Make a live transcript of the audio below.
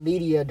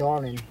media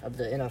darling of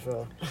the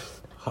NFL.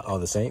 Oh,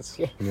 the Saints?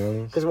 Yeah. New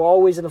Orleans? Because we're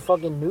always in the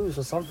fucking news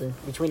or something.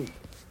 Between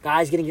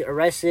guys getting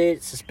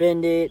arrested,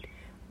 suspended,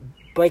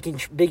 breaking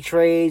big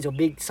trades or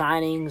big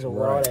signings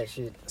or all that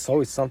shit. It's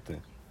always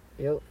something.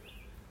 Yep.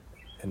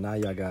 And now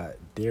y'all got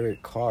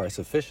Derrick Carr. It's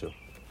official.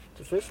 It's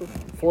official.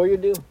 4-year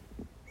deal.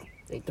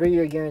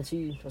 3-year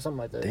guarantee or something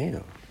like that.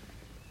 Damn.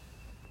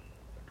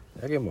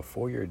 I gave him a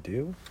 4-year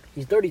deal?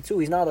 He's 32.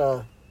 He's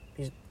not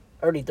he's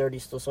early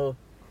 30s still, so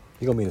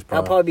He's going to be in his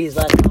prime. that'll probably be his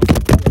last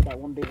contract. That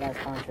one big last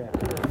contract.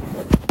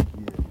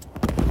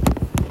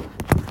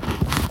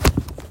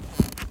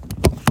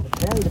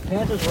 Apparently the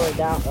Panthers were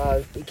down.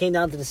 It came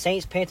down to the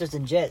Saints, Panthers,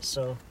 and Jets.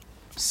 So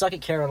suck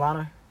it,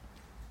 Carolina.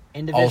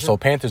 In division. Oh, so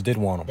Panthers did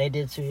want him. They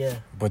did too, yeah.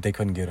 But they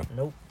couldn't get him.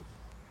 Nope.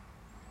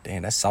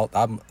 Damn, that's salt.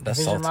 That's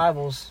Division salty.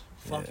 rivals.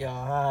 Fuck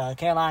y'all.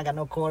 Carolina got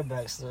no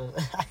quarterbacks. So.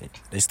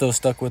 They still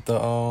stuck with the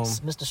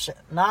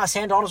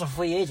Sam Darnold's a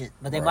free agent,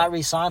 but they might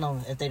re-sign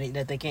him if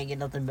they can't get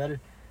nothing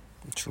better.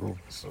 True.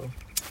 So.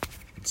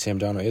 Sam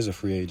Darnold is a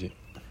free agent.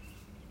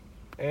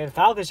 And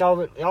Falcons,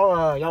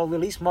 y'all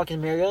released Marcus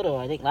Mariota,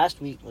 I think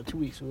last week or 2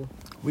 weeks ago.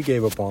 We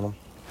gave up on him.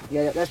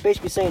 Yeah, that's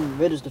basically saying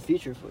Ritter's the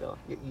future for y'all.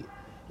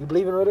 You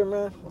believe in Ritter,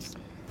 man?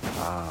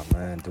 Ah,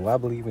 man, do I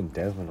believe in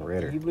Desmond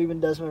Ridder? You believe in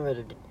Desmond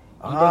Ridder?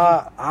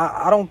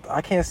 I don't.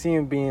 I can't see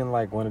him being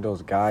like one of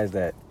those guys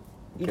that.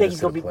 You think he's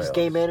gonna be this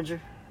game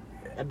manager?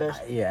 At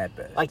best. Yeah, at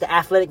best. Like the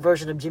athletic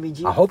version of Jimmy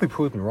G. I hope he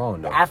proves me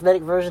wrong though. The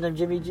athletic version of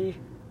Jimmy G. He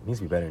needs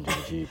to be better than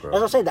Jimmy G, bro. That's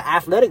what I'm saying. The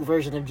athletic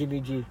version of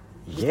Jimmy G.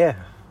 Yeah.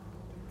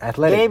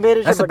 Athletic. Game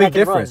manager, that's a but big that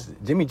can difference. run.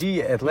 Jimmy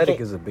G athletic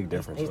is a big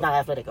difference. He's though. not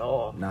athletic at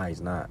all. Nah, he's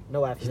not.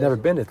 No athletic. He's never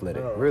been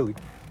athletic, No. really.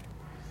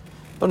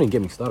 Don't even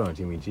get me started on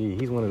Jimmy G.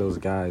 He's one of those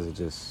guys that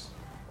just.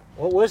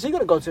 Well, where's he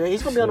gonna go to?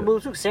 He's gonna be on the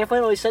move too. San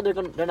Fran always said they're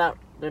not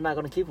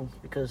gonna keep him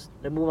because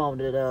they're moving on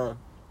to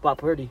Brock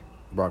Purdy.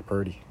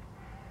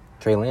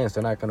 Trey Lance,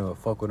 they're not gonna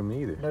fuck with him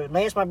either. No,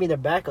 Lance might be their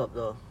backup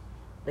though.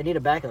 They need a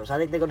backup, so I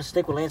think they're gonna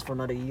stick with Lance for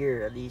another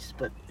year at least.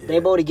 But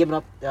they've already given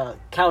up.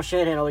 Kyle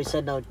Shanahan already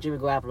said no. Jimmy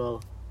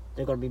Garoppolo,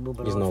 they're gonna be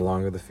moving. He's on. no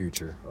longer the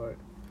future. Right.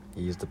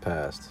 He's the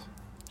past.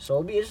 So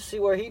it'll be interesting to see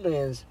where he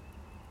lands.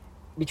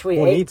 Between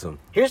Who needs him?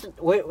 There's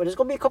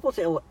gonna be a couple of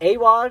things.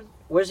 A-Rod,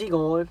 where's he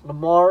going?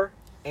 Lamar,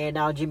 and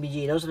now Jimmy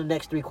G. Those are the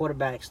next three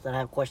quarterbacks that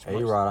have question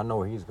marks. A-Rod, I know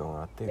where he's going.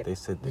 I think they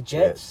said the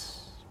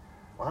Jets.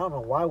 Well, I don't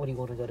know why would he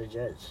want to go to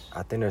Jets.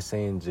 I think they're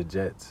saying the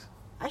Jets.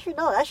 Actually,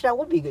 no. Actually, that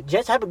would be good.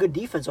 Jets have a good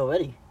defense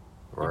already.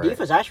 Right. The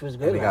defense actually was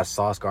good. And they got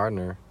Sauce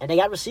Gardner. And they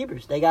got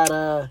receivers. They got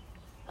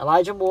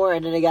Elijah Moore,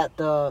 and then they got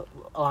the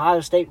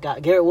Ohio State guy,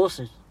 Garrett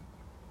Wilson.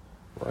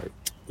 Right.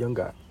 Young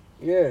guy.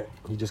 Yeah.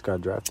 He just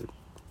got drafted.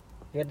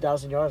 He had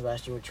 1,000 yards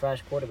last year with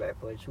trash quarterback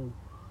play, too.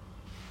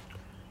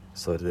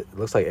 So it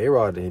looks like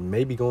A-Rod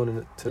may be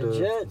going to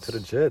the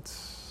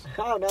Jets.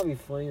 Oh, that'd be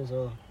funny as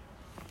well.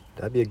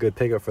 That'd be a good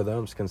pickup for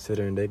them,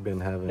 considering they've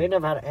been having. They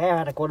haven't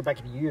had a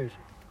quarterback in years.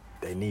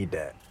 They need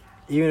that,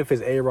 even if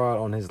it's A-Rod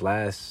on his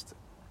last,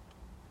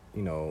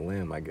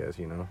 limb. I guess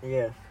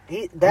Yeah,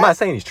 I'm not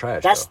saying he's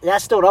trash.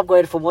 That's still an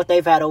upgrade from what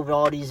they've had over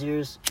all these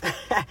years.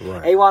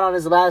 Right. A-Rod on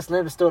his last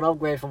limb is still an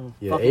upgrade from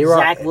fucking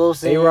Zach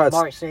Wilson,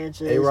 Mark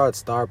Sanchez. A-Rod's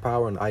star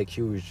power and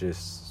IQ is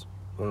just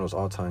one of those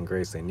all-time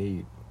greats they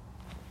need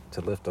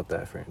to lift up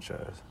that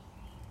franchise.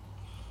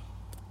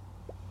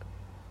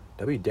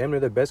 That'd be damn near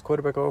the best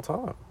quarterback of all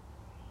time,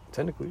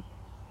 technically.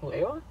 Who,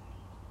 A-Rod?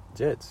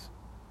 Jets.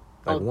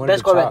 One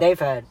best quarterback they've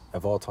had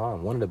of all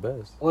time. One of the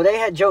best. Well, they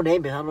had Joe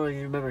Namath. I don't know if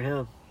you remember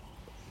him.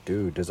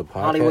 Dude, there's a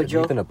podcast. Hollywood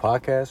Joe. You think the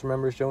podcast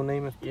remembers Joe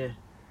Namath? Yeah.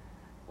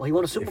 Well, he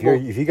won a Super Bowl.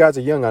 If you guys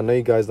are young, I know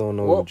you guys don't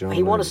know who Joe Namath is.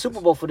 He won a Super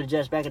Bowl for the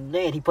Jets back in the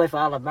day, and he played for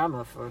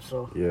Alabama first.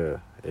 So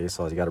yeah,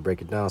 so you got to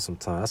break it down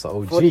sometime. That's an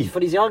OG for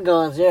these young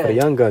guns. Yeah, for the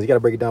young guns, you got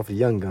to break it down for the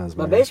young guns,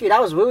 man. But basically, that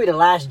was really the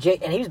last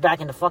Jake, and he was back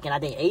in the fucking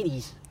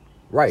 80s.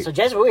 Right. So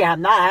Jets really have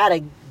not had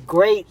a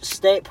great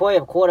state play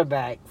of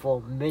quarterback for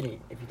a minute.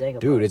 If you think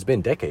about it, dude, it's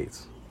been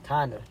decades.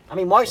 Kinda. I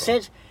mean, Mark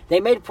Sanchez. They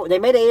made the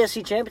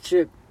AFC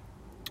Championship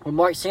with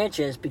Mark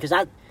Sanchez because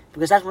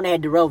that's when they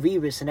had Darrell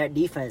Revis in that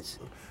defense.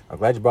 I'm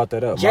glad you brought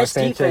that up. Jets Mark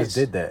Sanchez defense,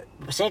 did that.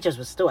 But Sanchez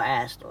was still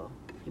ass though.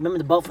 You remember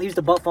the butt? He was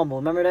the butt fumble.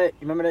 Remember that?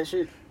 You remember that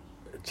shit?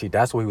 Gee,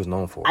 that's what he was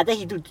known for. I think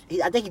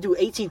he do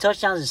 18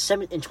 touchdowns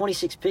and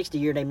 26 picks the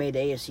year they made the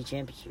AFC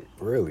Championship.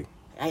 Really?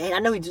 I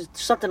know he did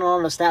something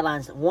along the stat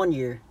lines one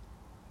year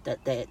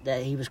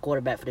that he was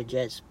quarterback for the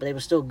Jets, but they were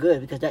still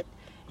good because that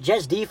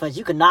Jets defense,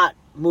 you could not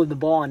move the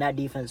ball in that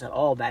defense at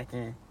all back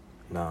then.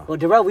 No. Well,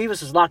 Darrell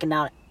Revis was locking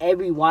down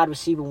every wide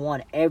receiver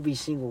one every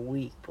single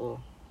week, bro.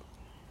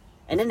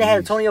 And then they had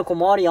Antonio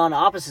Cromartie on the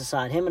opposite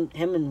side. Him and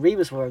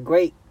Revis were a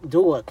great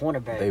duo at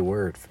cornerback. They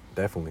were,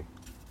 definitely.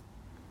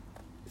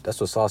 That's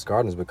what Sauce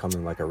Gardner's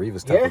becoming, like a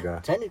Revis type of guy.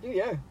 Technically,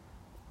 yeah.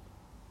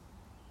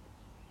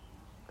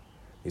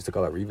 Used to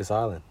call it Revis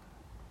Island.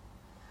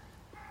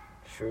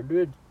 Sure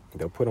did.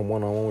 They'll put him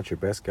one-on-one with your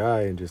best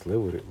guy and just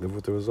live with it. Live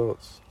with the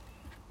results.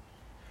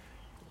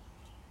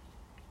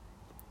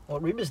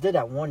 What Revis did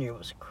that one year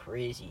was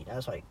crazy. That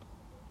was like,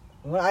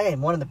 I had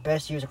one of the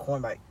best years of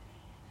cornerback.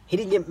 he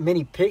didn't get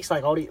many picks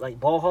like all the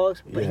ball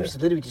hogs, but he Yeah. was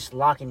literally just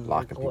locking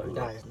people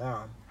guys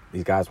down.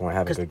 These guys weren't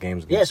having good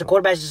games. Yeah, so him.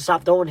 quarterbacks just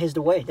stopped throwing his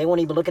way. They weren't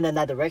even looking in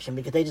that direction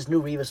because they just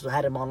knew Revis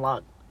had him on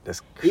lock.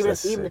 That's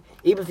Even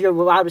if your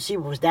wide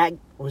receiver was that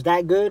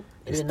good,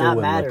 it did not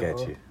matter.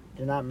 Look at you. It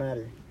did not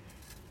matter.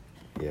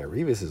 Yeah,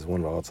 Revis is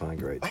one of the all-time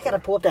greats. I gotta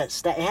pull up that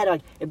stat. It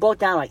had it broke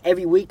down like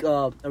every week.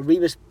 A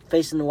Revis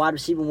facing the wide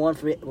receiver one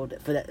for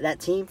that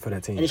team. For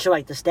that team. And it showed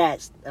like the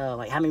stats,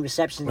 like how many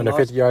receptions. Under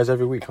 50 yards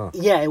every week, huh?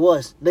 Yeah, it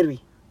was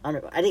literally I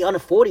think under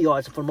 40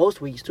 yards for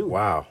most weeks too.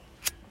 Wow,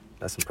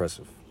 that's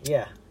impressive.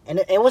 Yeah, and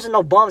it wasn't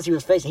no bums he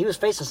was facing. He was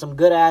facing some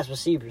good ass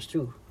receivers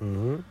too.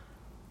 Mm-hmm.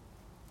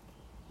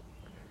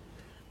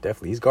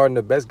 Definitely, he's guarding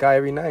the best guy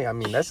every night. I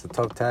mean, that's a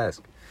tough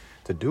task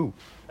to do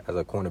as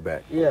a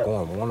cornerback. Yeah,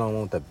 going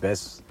one-on-one with the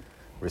best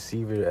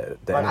receiver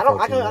that the like, NFL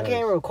I team can't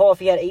even recall if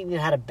he even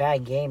had a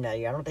bad game that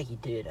year. I don't think he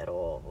did at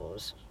all.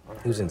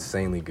 He was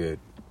insanely good.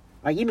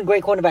 Like even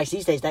great cornerbacks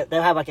these days,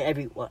 they'll have like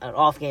an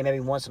off game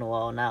every once in a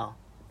while now.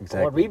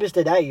 Exactly. What Revis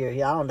did that year,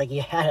 I don't think he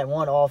had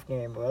one off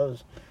game, bro.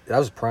 That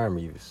was prime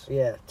Revis.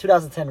 Yeah,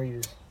 2010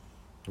 Revis.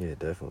 Yeah,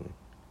 definitely.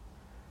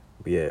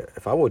 But yeah,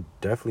 if I would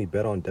definitely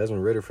bet on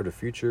Desmond Ridder for the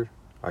future,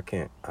 I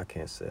can't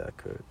say I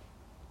could.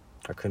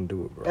 I couldn't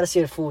do it, bro. Gotta see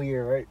a full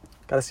year, right?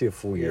 Gotta see a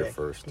full year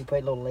first. He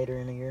played a little later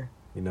in the year.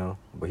 You know?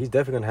 But he's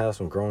definitely gonna have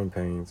some growing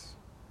pains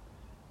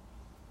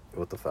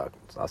with the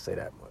Falcons. I'll say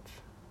that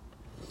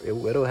much.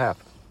 It'll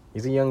happen.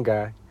 He's a young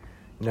guy.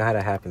 You know how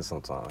that happens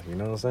sometimes. You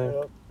know what I'm saying?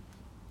 Yep.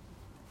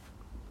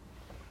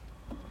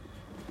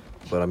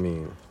 But I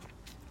mean,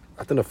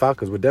 I think the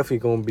Falcons were definitely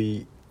gonna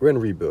be. We're in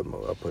rebuild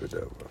mode. I'll put it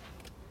that way.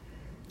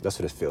 That's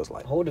what it feels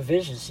like. The whole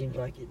division seems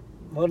like it.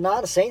 Well,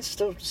 the Saints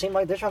still seem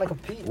like they're trying to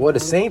compete. Well, the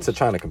Saints are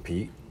trying to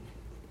compete.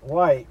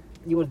 Right.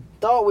 You would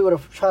thought we would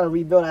have tried to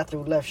rebuild after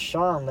we left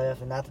Sean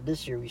left, and after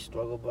this year we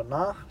struggled. But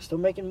nah, still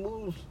making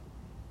moves.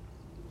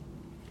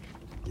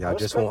 Y'all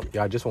just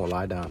won't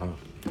lie down,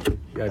 huh?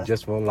 Y'all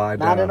just won't lie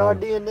down. Not in our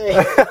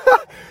DNA.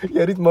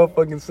 Yeah, these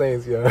motherfucking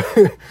Saints, yo.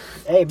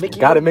 Hey, Mickey.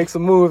 Gotta make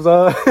some moves,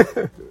 huh?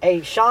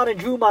 Hey, Sean and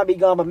Drew might be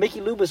gone, but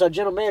Mickey Loomis, our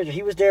general manager,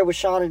 he was there with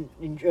Sean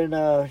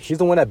and He's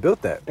the one that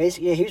built that.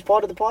 basically, yeah, he was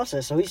part of the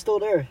process, so he's still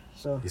there.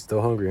 So He's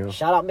still hungry, huh?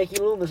 shout out Mickey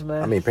Loomis,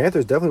 man. I mean,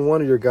 Panthers definitely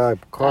wanted your guy,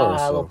 Carr.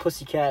 Little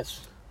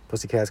Pussycats.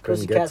 Pussycats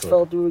couldn't get Pussycats to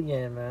fell it. through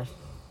again, man.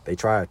 They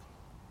tried.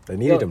 They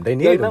needed him. They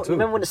needed him, too.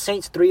 Remember when the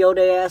Saints 3-0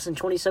 their ass in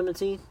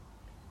 2017?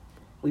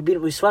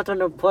 We swept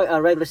them in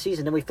the regular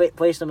season, then we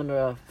faced them in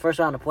the first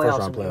round of playoffs. First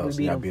round playoffs.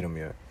 We Yeah, beat them,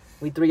 yeah.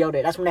 We 3-0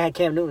 there. That's when they had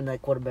Cam Newton,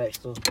 that quarterback.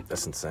 So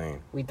That's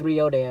insane. we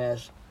 3-0 their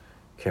ass.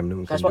 Cam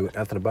Newton That's couldn't do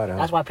nothing about it, huh?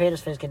 That's why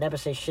Panthers fans can never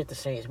say shit to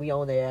Saints. We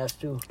own their ass,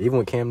 too. Even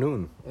with Cam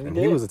Newton. And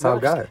he did. was the top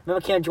guy.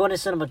 Remember Cam Jordan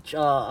sent him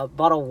a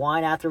bottle of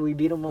wine after we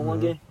beat him on one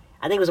game?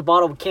 I think it was a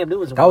bottle of Cam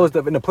Newton's That wine. was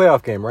in the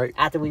playoff game, right?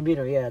 After we beat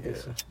him, yeah. I think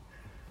so.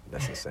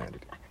 That's insanity.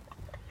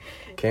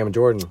 Cam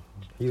Jordan,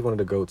 he's one of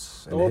the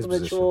GOATs The in his ultimate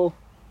position. troll.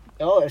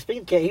 Oh,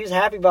 speaking of Cam, he was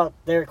happy about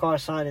Derrick Carr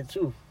signing,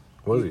 too.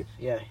 Was he?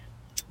 Yeah.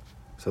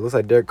 So it looks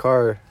like Derrick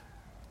Carr,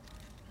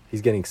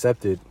 he's getting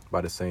accepted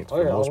by the Saints for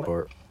the yeah, most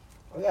part.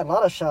 We got a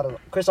lot of shout-outs.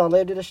 Chris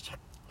Olave did a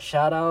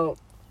shout-out.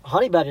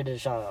 Honey Badger did a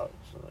shout-out.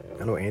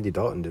 I know Andy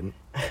Dalton didn't.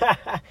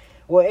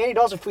 Well, Andy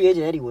Dalton's a free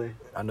agent anyway.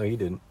 I know he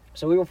didn't.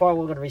 So we were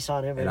probably going to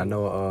re-sign him. And I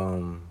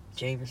know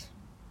James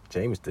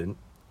didn't.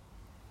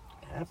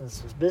 It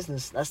happens. It's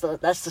business. That's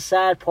the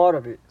sad part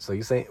of it. So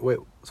you saying, wait,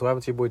 so what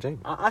happened to your boy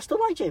James? I still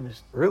like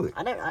James. Really?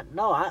 I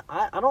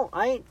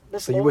ain't.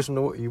 So you wish him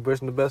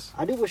the best?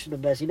 I do wish him the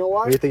best. You know why?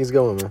 Where do you think he's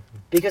going, man?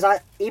 Because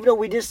even though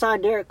we did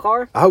sign Derrick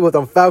Carr, I hope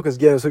them Falcons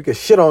get him so we can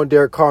shit on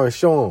Derrick Carr and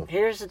show him.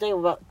 here's the thing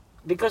about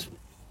because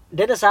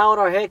Dennis Allen,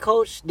 our head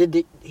coach,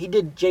 he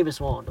did Jameis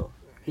wrong though.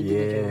 He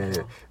did Jameis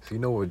wrong. So you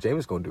know what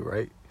James gonna do,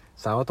 right?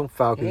 Sign with them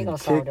Falcons He ain't and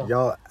gonna sign kick with them.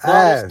 y'all No,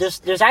 ass.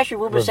 there's actually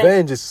rumors saying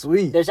Revenge is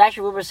sweet. there's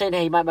actually rumors saying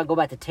that he might go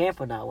back to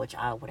Tampa now, which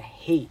I would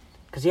hate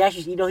because he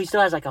actually he still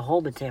has like a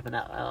home in Tampa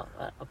now.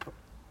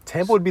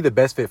 Tampa would be the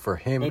best fit for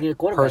him Maybe the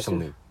quarterback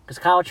personally. because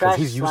Kyle Trask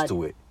Because he's used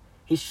to it.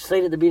 He's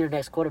slated to be their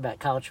next quarterback,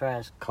 Kyle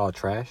Trask, Kyle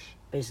Trash?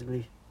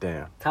 basically.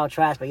 Damn. Kyle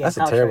Trask, but yeah, That's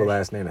Kyle a terrible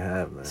Trask. last name to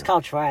have, man. It's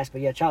Kyle Trask,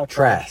 but yeah, Kyle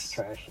Trask.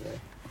 Trash, yeah.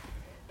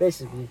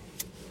 Basically.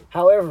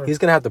 However, He's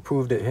going to have to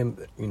prove that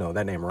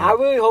that name right. I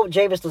really hope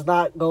Jameis does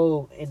not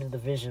go in the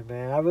division,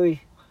 man. I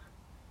really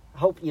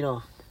hope,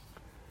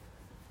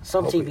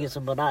 some team gets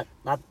him, but not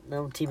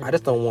no team. I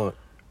just don't want...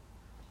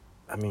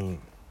 I mean,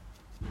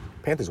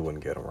 Panthers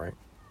wouldn't get him, right?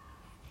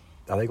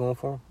 Are they going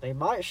for him? They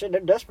might. Shit,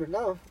 they're desperate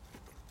now.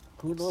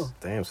 Who knows?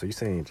 Damn, so you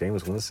saying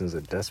Jameis Winston's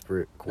a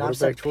desperate Now, I'm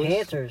saying quarterback choice?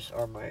 Panthers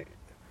are might.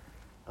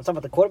 I'm talking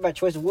about the quarterback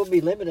choice will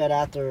be limited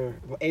after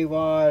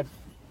A-Rod and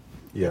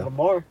Yeah.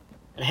 Lamar.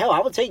 And hell, I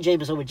would take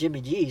Jameis over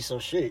Jimmy G, so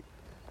shit.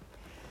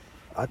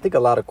 I think a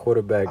lot of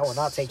quarterbacks I would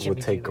not take Jimmy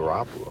would take G.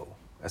 Garoppolo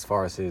as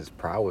far as his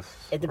prowess.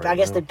 I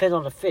guess it depends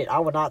on the fit. I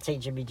would not take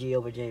Jimmy G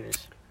over Jameis.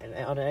 And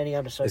under any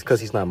other circumstances. It's because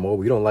he's not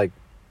mobile. You don't like...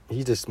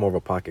 He's just more of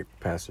a pocket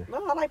passer.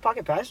 No, I like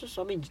pocket passers.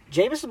 I mean,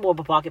 Jameis is more of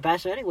a pocket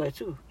passer anyway,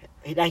 too.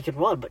 He can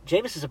run, but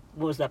Jameis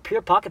was that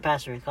pure pocket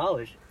passer in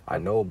college. I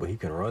know, but he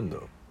can run,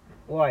 though.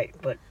 Right,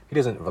 but he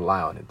doesn't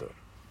rely on it though.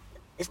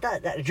 it's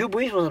not that Drew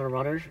Brees wasn't a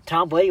runner.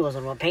 Tom Brady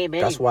wasn't a runner. Peyton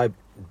Manning. That's why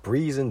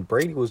Breeze and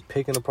Brady was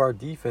picking apart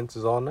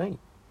defenses all night.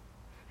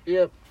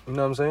 Yep. You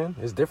know what I'm saying?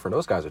 It's different.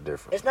 Those guys are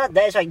different. It's not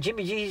that. It's like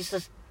Jimmy G. He's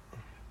just,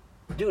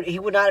 dude. He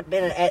would not have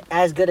been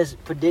as good as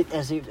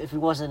if he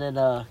wasn't in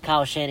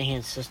Kyle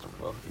Shanahan's system,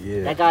 bro.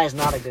 Yeah. That guy is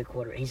not a good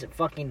quarterback. He's a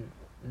fucking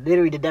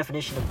literally the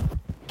definition of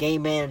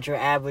game manager,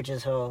 average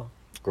as hell.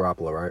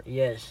 Garoppolo, right?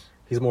 Yes.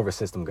 He's more of a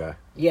system guy.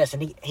 Yes,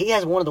 and he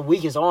has one of the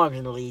weakest arms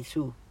in the league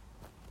too.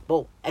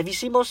 But if you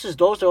see most of his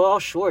throws, they're all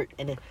short,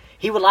 and then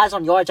he relies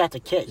on yards after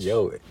catch.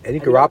 Yo, any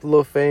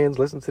Garoppolo fans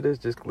listen to this?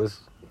 Just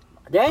listen.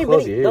 There ain't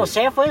Close many. your No, ears.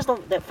 Sam fans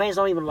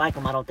don't even like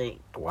him. I don't think.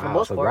 For the Wow,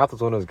 most so part.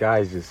 Garoppolo's one of those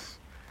guys.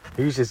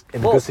 He's just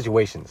in Well, good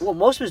situations. Well,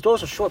 most of his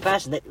throws are short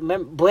passes.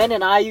 Remember,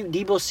 Brandon Ayuk,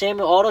 Debo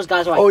Samuel, all those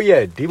guys are. Like, Oh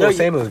yeah, Debo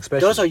Samuel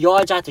especially. Those are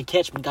yards after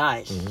catch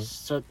guys. Mhm.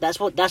 So that's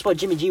what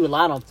Jimmy G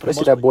relied on. For the Especially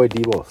most that boy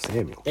Debo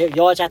Samuel. They're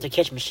yards after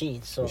catch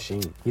machines. So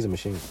Machine. He's a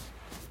machine.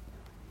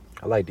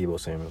 I like Debo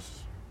Samuels.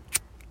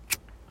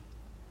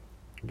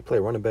 You play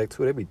running back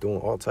too. They be doing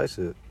all types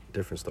of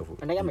different stuff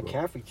with and they got Debo.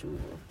 McCaffrey too.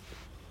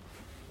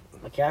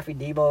 McCaffrey,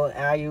 Debo,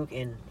 Ayuk,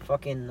 and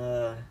fucking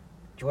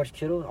George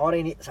Kittle. All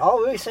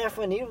really San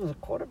Fran needed was a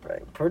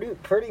quarterback.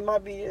 Purdy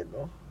might be it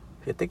though.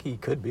 I think he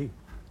could be.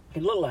 He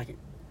looked like it.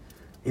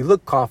 He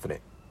looked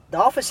confident.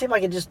 The offense seemed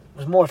like it just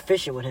was more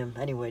efficient with him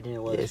anyway than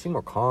it was. Yeah, he seemed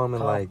more calm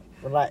and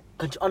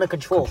Under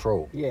control.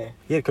 control. Yeah,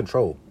 He had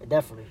control.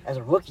 definitely. As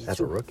a rookie, As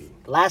too. a rookie.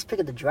 Last pick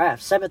of the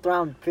draft. 7th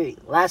round pick.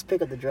 Last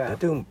pick of the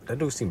draft. That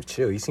dude seemed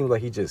chill. He seemed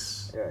like he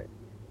just. Right.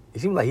 He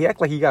seemed like he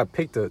acted like he got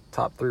picked the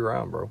top 3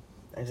 round, bro.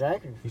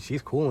 Exactly.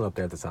 He's cooling up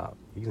there at the top.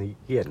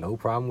 He had no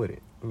problem with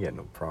it. He had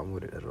no problem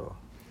with it at all.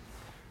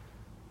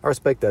 I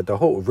respect that. The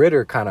whole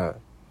Ritter kind of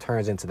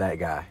turns into that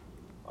guy.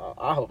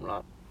 I hope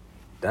not.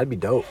 That'd be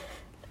dope.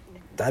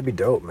 That'd be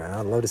dope, man.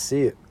 I'd love to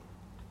see it.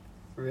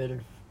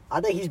 Ritter. I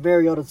think he's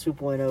Mariota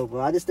 2.0, but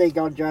I just think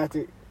y'all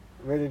drafted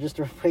Ritter just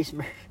to replace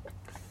Mariota.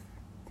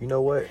 You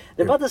know what?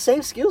 They're about the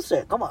same skill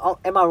set. Come on. Oh,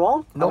 am I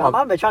wrong? No,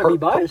 I'm not trying to be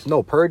biased.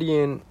 No, Purdy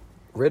and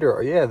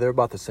Ritter, yeah, they're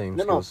about the same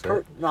No, skill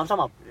set. I'm talking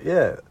about.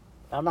 Yeah.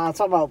 I'm not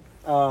talking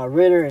about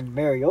Ritter and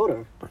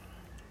Mariota.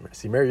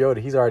 See, Mariota,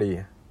 he's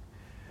already...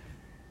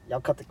 Y'all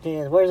cut the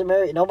cans. Where's it,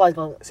 Mariota? Nobody's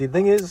going to... See, the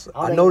thing is,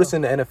 I think noticed so.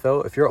 in the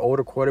NFL, if you're an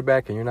older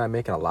quarterback and you're not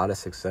making a lot of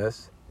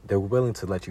success, they're willing to let you